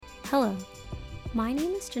Hello, my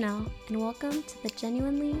name is Janelle, and welcome to the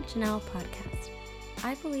Genuinely Janelle podcast.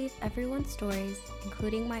 I believe everyone's stories,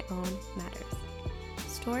 including my own, matters.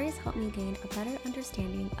 Stories help me gain a better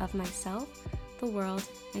understanding of myself, the world,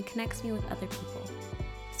 and connects me with other people.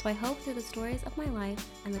 So I hope through the stories of my life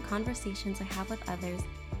and the conversations I have with others,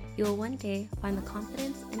 you will one day find the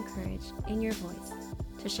confidence and courage in your voice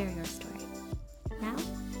to share your story. Now,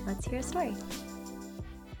 let's hear a story.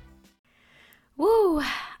 Woo!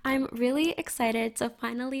 I'm really excited to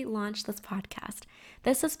finally launch this podcast.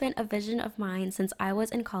 This has been a vision of mine since I was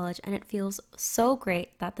in college, and it feels so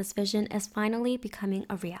great that this vision is finally becoming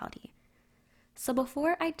a reality. So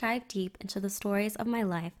before I dive deep into the stories of my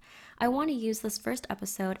life, I want to use this first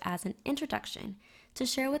episode as an introduction to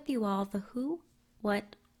share with you all the who,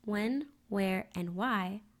 what, when, where, and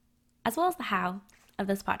why, as well as the how of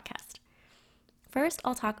this podcast. First,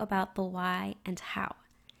 I'll talk about the why and how.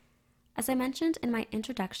 As I mentioned in my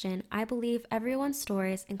introduction, I believe everyone's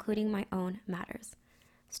stories, including my own, matters.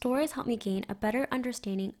 Stories help me gain a better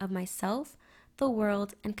understanding of myself, the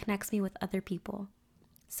world, and connects me with other people.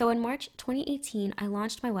 So in March 2018, I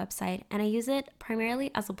launched my website, and I use it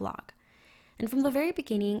primarily as a blog. And from the very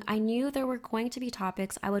beginning, I knew there were going to be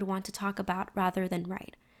topics I would want to talk about rather than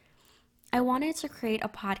write. I wanted to create a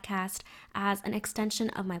podcast as an extension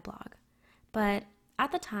of my blog, but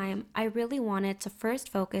at the time, I really wanted to first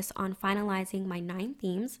focus on finalizing my 9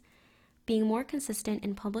 themes, being more consistent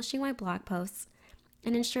in publishing my blog posts,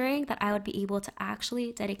 and ensuring that I would be able to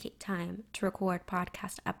actually dedicate time to record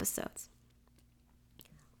podcast episodes.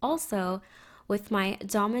 Also, with my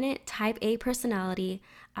dominant type A personality,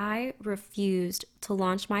 I refused to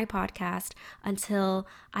launch my podcast until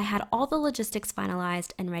I had all the logistics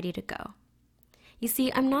finalized and ready to go. You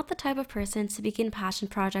see, I'm not the type of person to begin passion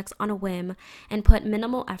projects on a whim and put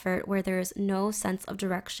minimal effort where there's no sense of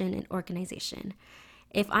direction and organization.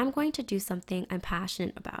 If I'm going to do something I'm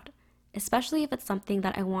passionate about, especially if it's something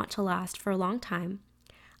that I want to last for a long time,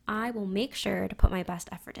 I will make sure to put my best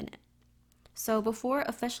effort in it. So before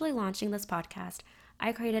officially launching this podcast,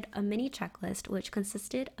 I created a mini checklist which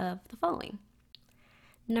consisted of the following.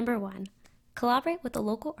 Number 1. Collaborate with a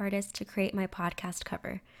local artist to create my podcast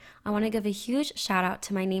cover. I want to give a huge shout out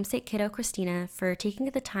to my namesake kiddo, Christina, for taking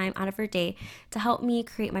the time out of her day to help me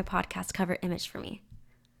create my podcast cover image for me.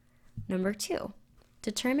 Number 2,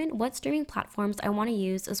 determine what streaming platforms I want to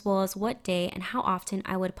use as well as what day and how often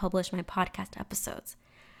I would publish my podcast episodes.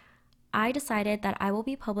 I decided that I will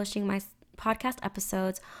be publishing my podcast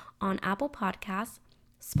episodes on Apple Podcasts,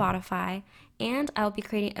 Spotify, and I will be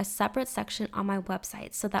creating a separate section on my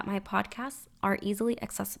website so that my podcasts are easily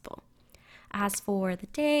accessible. As for the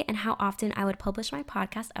day and how often I would publish my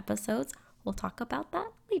podcast episodes, we'll talk about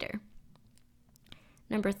that later.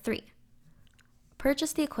 Number 3,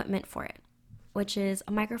 purchase the equipment for it, which is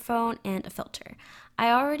a microphone and a filter.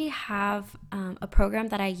 I already have a program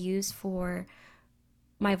that I use for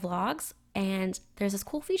my vlogs, and there's this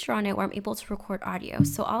cool feature on it where I'm able to record audio.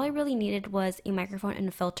 So all I really needed was a microphone and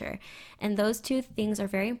a filter. And those 2 things are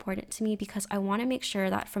very important to me because I want to make sure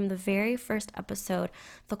that from the very first episode,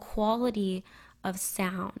 the quality of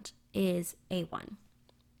sound is A1.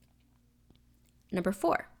 Number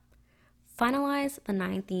 4, finalize the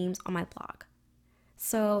 9 themes on my blog.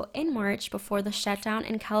 So in March, before the shutdown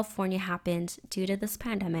in California happened due to this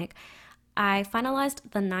pandemic, I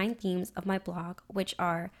finalized the 9 themes of my blog, which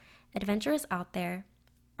are Adventures Out There,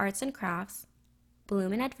 Arts and Crafts,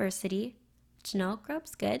 Bloom in Adversity, Janelle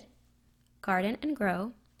Grubs Good, Garden and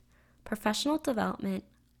Grow, Professional Development,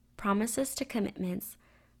 Promises to Commitments,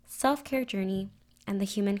 Self-Care Journey, and the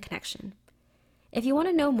Human Connection. If you want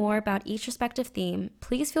to know more about each respective theme,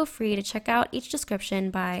 please feel free to check out each description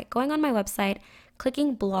by going on my website,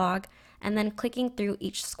 clicking blog, and then clicking through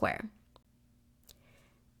each square.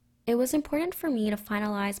 It was important for me to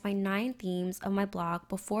finalize my 9 themes of my blog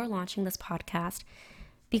before launching this podcast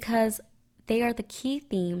because they are the key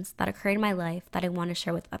themes that occur in my life that I want to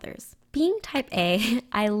share with others. Being type A,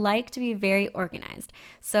 I like to be very organized.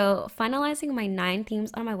 So finalizing my 9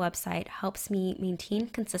 themes on my website helps me maintain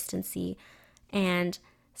consistency. And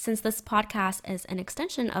since this podcast is an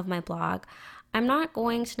extension of my blog, I'm not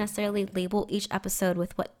going to necessarily label each episode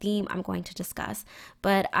with what theme I'm going to discuss,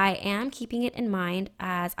 but I am keeping it in mind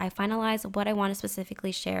as I finalize what I want to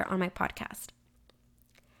specifically share on my podcast.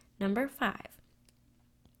 Number 5,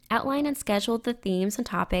 outline and schedule the themes and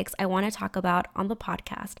topics I want to talk about on the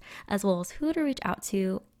podcast, as well as who to reach out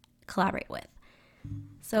to, collaborate with.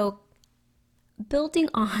 So building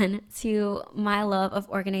on to my love of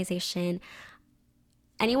organization,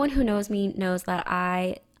 anyone who knows me knows that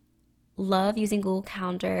I love using Google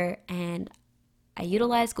Calendar and I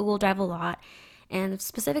utilize Google Drive a lot. And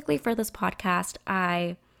specifically for this podcast,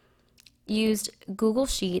 I used Google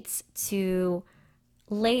Sheets to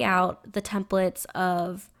lay out the templates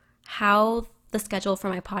of how the schedule for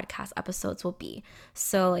my podcast episodes will be.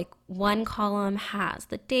 So like one column has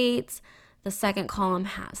the dates, the second column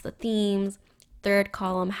has the themes, third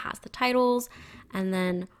column has the titles, and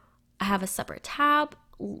then I have a separate tab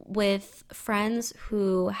with friends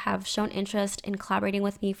who have shown interest in collaborating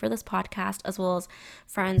with me for this podcast, as well as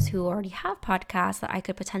friends who already have podcasts that I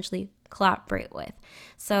could potentially collaborate with.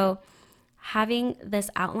 So having this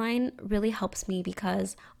outline really helps me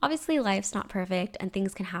because obviously life's not perfect and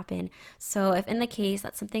things can happen. So if in the case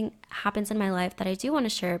that something happens in my life that I do want to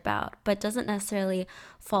share about, but doesn't necessarily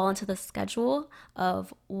fall into the schedule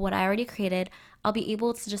of what I already created, I'll be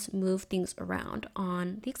able to just move things around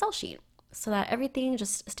on the Excel sheet so that everything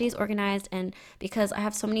just stays organized. And because I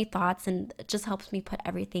have so many thoughts, and it just helps me put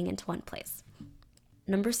everything into one place.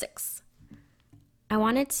 Number 6, I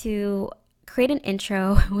wanted to create an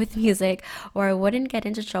intro with music or I wouldn't get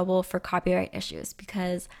into trouble for copyright issues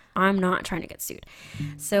because I'm not trying to get sued.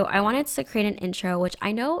 So I wanted to create an intro, which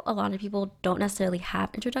I know a lot of people don't necessarily have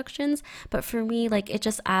introductions, but for me, like, it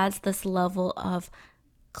just adds this level of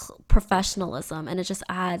professionalism, and it just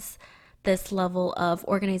adds this level of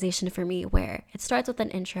organization for me where it starts with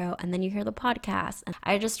an intro and then you hear the podcast. And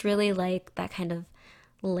I just really like that kind of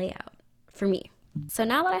layout for me. So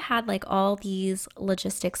now that I had like all these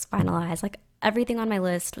logistics finalized, like everything on my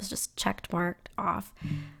list was just checked marked off,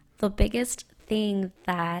 the biggest thing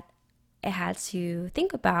that I had to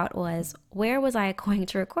think about was, where was I going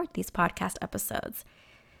to record these podcast episodes?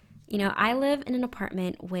 You know, I live in an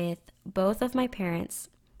apartment with both of my parents,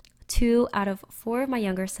 2 out of 4 of my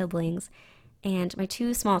younger siblings, and my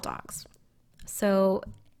 2 small dogs. So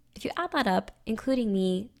if you add that up, including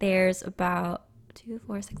me, there's about 2,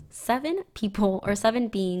 4, 6, 7 people or 7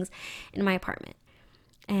 beings in my apartment.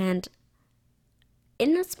 And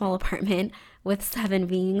in a small apartment with 7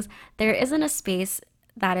 beings, there isn't a space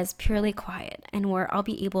that is purely quiet and where I'll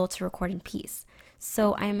be able to record in peace.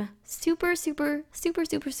 So I'm super thankful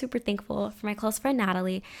for my close friend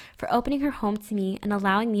Natalie for opening her home to me and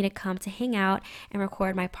allowing me to come to hang out and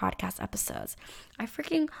record my podcast episodes. I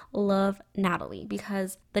freaking love Natalie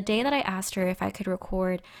because the day that I asked her if I could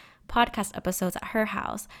record podcast episodes at her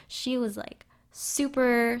house, she was like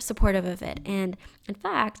super supportive of it. And in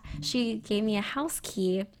fact, she gave me a house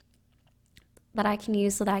key that I can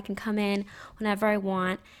use so that I can come in whenever I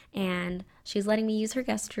want. And she's letting me use her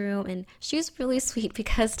guest room. And she was really sweet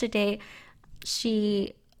because today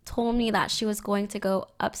she told me that she was going to go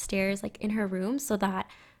upstairs, like in her room, so that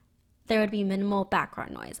there would be minimal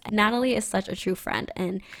background noise. And Natalie is such a true friend,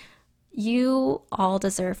 and you all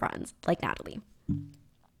deserve friends like Natalie.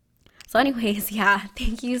 So anyways, yeah,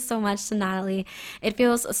 thank you so much to Natalie. It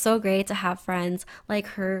feels so great to have friends like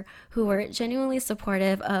her who are genuinely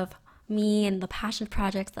supportive of me and the passion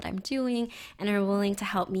projects that I'm doing and are willing to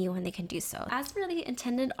help me when they can do so. As for the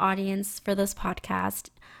intended audience for this podcast,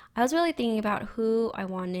 I was really thinking about who I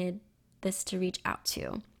wanted this to reach out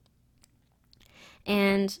to.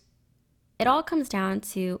 And it all comes down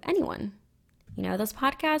to anyone. You know, this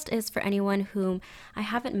podcast is for anyone whom I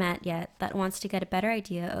haven't met yet that wants to get a better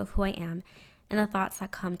idea of who I am and the thoughts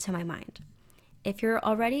that come to my mind. If you're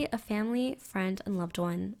already a family, friend, and loved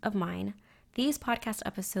one of mine, these podcast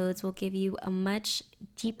episodes will give you a much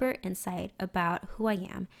deeper insight about who I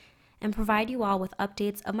am and provide you all with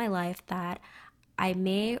updates of my life that I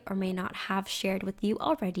may or may not have shared with you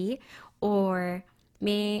already, or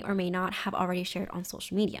may not have already shared on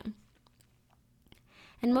social media.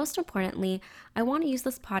 And most importantly, I want to use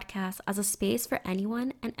this podcast as a space for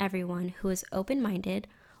anyone and everyone who is open-minded,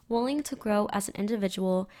 willing to grow as an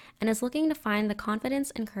individual, and is looking to find the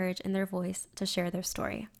confidence and courage in their voice to share their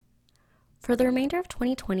story. For the remainder of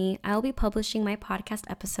 2020, I will be publishing my podcast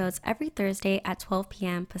episodes every Thursday at 12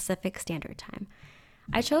 p.m. Pacific Standard Time.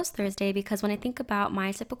 I chose Thursday because when I think about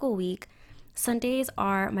my typical week, Sundays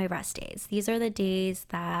are my rest days. These are the days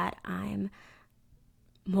that I'm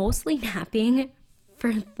mostly napping for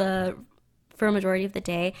a majority of the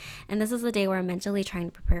day, and this is the day where I'm mentally trying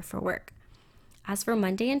to prepare for work. As for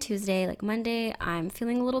Monday and Tuesday, like Monday, I'm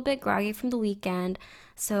feeling a little bit groggy from the weekend,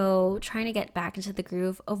 so trying to get back into the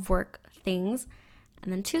groove of work things.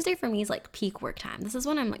 And then Tuesday for me is like peak work time. This is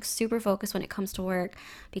when I'm like super focused when it comes to work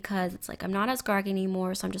because it's like I'm not as groggy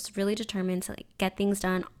anymore, so I'm just really determined to get things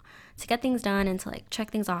done and to like check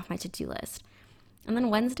things off my to-do list. And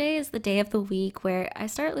then Wednesday is the day of the week where I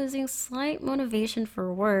start losing slight motivation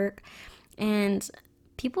for work, and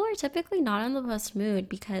people are typically not in the best mood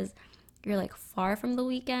because you're like far from the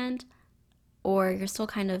weekend, or you're still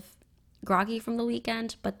kind of groggy from the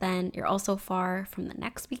weekend, but then you're also far from the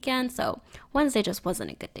next weekend. So Wednesday just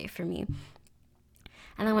wasn't a good day for me.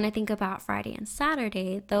 And then when I think about Friday and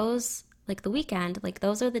Saturday, those, like the weekend, like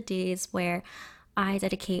those are the days where I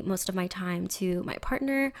dedicate most of my time to my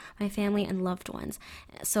partner, my family, and loved ones.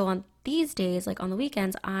 So on these days, like on the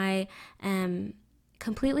weekends, I am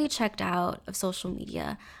completely checked out of social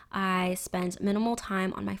media. I spend minimal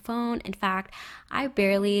time on my phone. In fact, I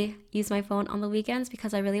barely use my phone on the weekends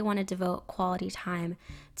because I really want to devote quality time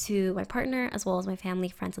to my partner as well as my family,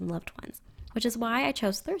 friends, and loved ones. Which is why I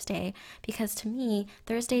chose Thursday, because to me,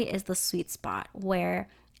 Thursday is the sweet spot where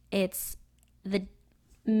it's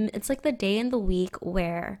like the day in the week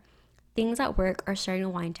where things at work are starting to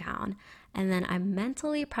wind down, and then I'm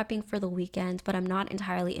mentally prepping for the weekend, but I'm not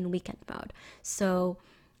entirely in weekend mode. So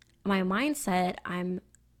my mindset, I'm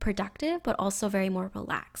productive, but also very more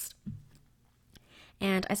relaxed.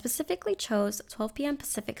 And I specifically chose 12 p.m.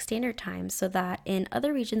 Pacific Standard Time so that in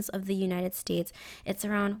other regions of the United States, it's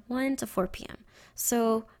around 1 to 4 p.m.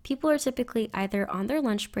 So people are typically either on their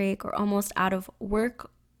lunch break or almost out of work,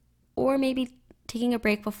 or maybe taking a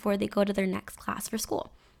break before they go to their next class for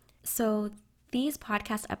school. So these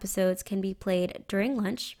podcast episodes can be played during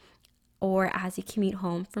lunch or as you commute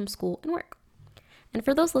home from school and work. And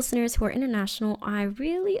for those listeners who are international, I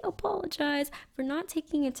really apologize for not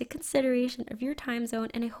taking into consideration of your time zone,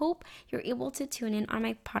 and I hope you're able to tune in on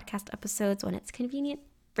my podcast episodes when it's convenient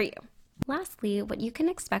for you. Lastly, what you can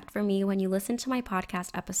expect from me when you listen to my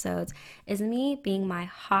podcast episodes is me being my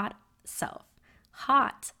hot self.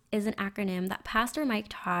 HOT is an acronym that Pastor Mike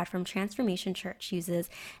Todd from Transformation Church uses,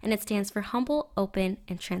 and it stands for humble, open,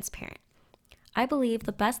 and transparent. I believe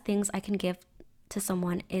the best things I can give to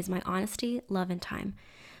someone is my honesty, love, and time.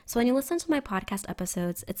 So when you listen to my podcast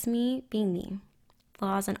episodes, it's me being me,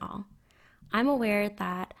 flaws and all. I'm aware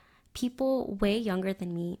that people way younger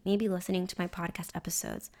than me may be listening to my podcast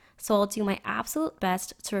episodes, so I'll do my absolute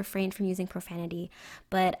best to refrain from using profanity,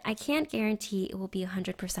 but I can't guarantee it will be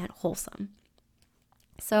 100% wholesome.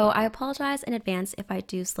 So I apologize in advance if I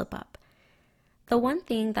do slip up. The one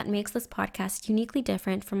thing that makes this podcast uniquely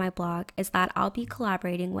different from my blog is that I'll be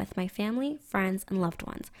collaborating with my family, friends, and loved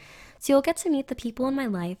ones. So you'll get to meet the people in my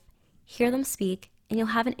life, hear them speak, and you'll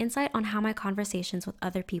have an insight on how my conversations with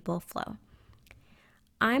other people flow.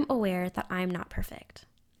 I'm aware that I'm not perfect.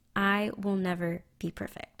 I will never be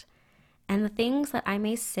perfect. And the things that I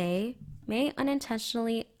may say may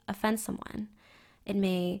unintentionally offend someone. It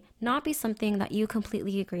may not be something that you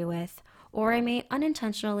completely agree with, or I may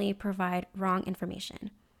unintentionally provide wrong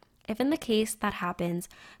information. If in the case that happens,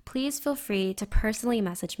 please feel free to personally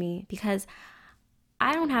message me because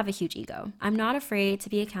I don't have a huge ego. I'm not afraid to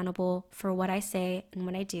be accountable for what I say and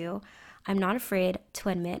what I do. I'm not afraid to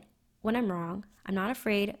admit when I'm wrong. I'm not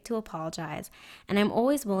afraid to apologize, and I'm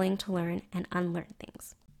always willing to learn and unlearn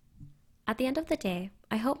things. At the end of the day,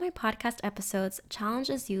 I hope my podcast episodes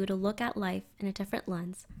challenges you to look at life in a different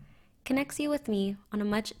lens, connects you with me on a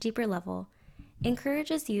much deeper level,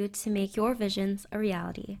 encourages you to make your visions a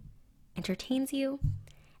reality, entertains you,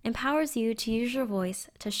 empowers you to use your voice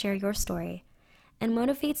to share your story, and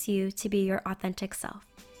motivates you to be your authentic self.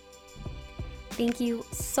 Thank you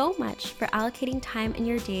so much for allocating time in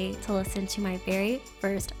your day to listen to my very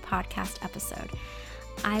first podcast episode.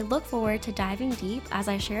 I look forward to diving deep as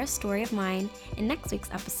I share a story of mine in next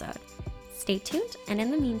week's episode. Stay tuned, and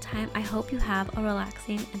in the meantime, I hope you have a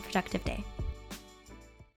relaxing and productive day.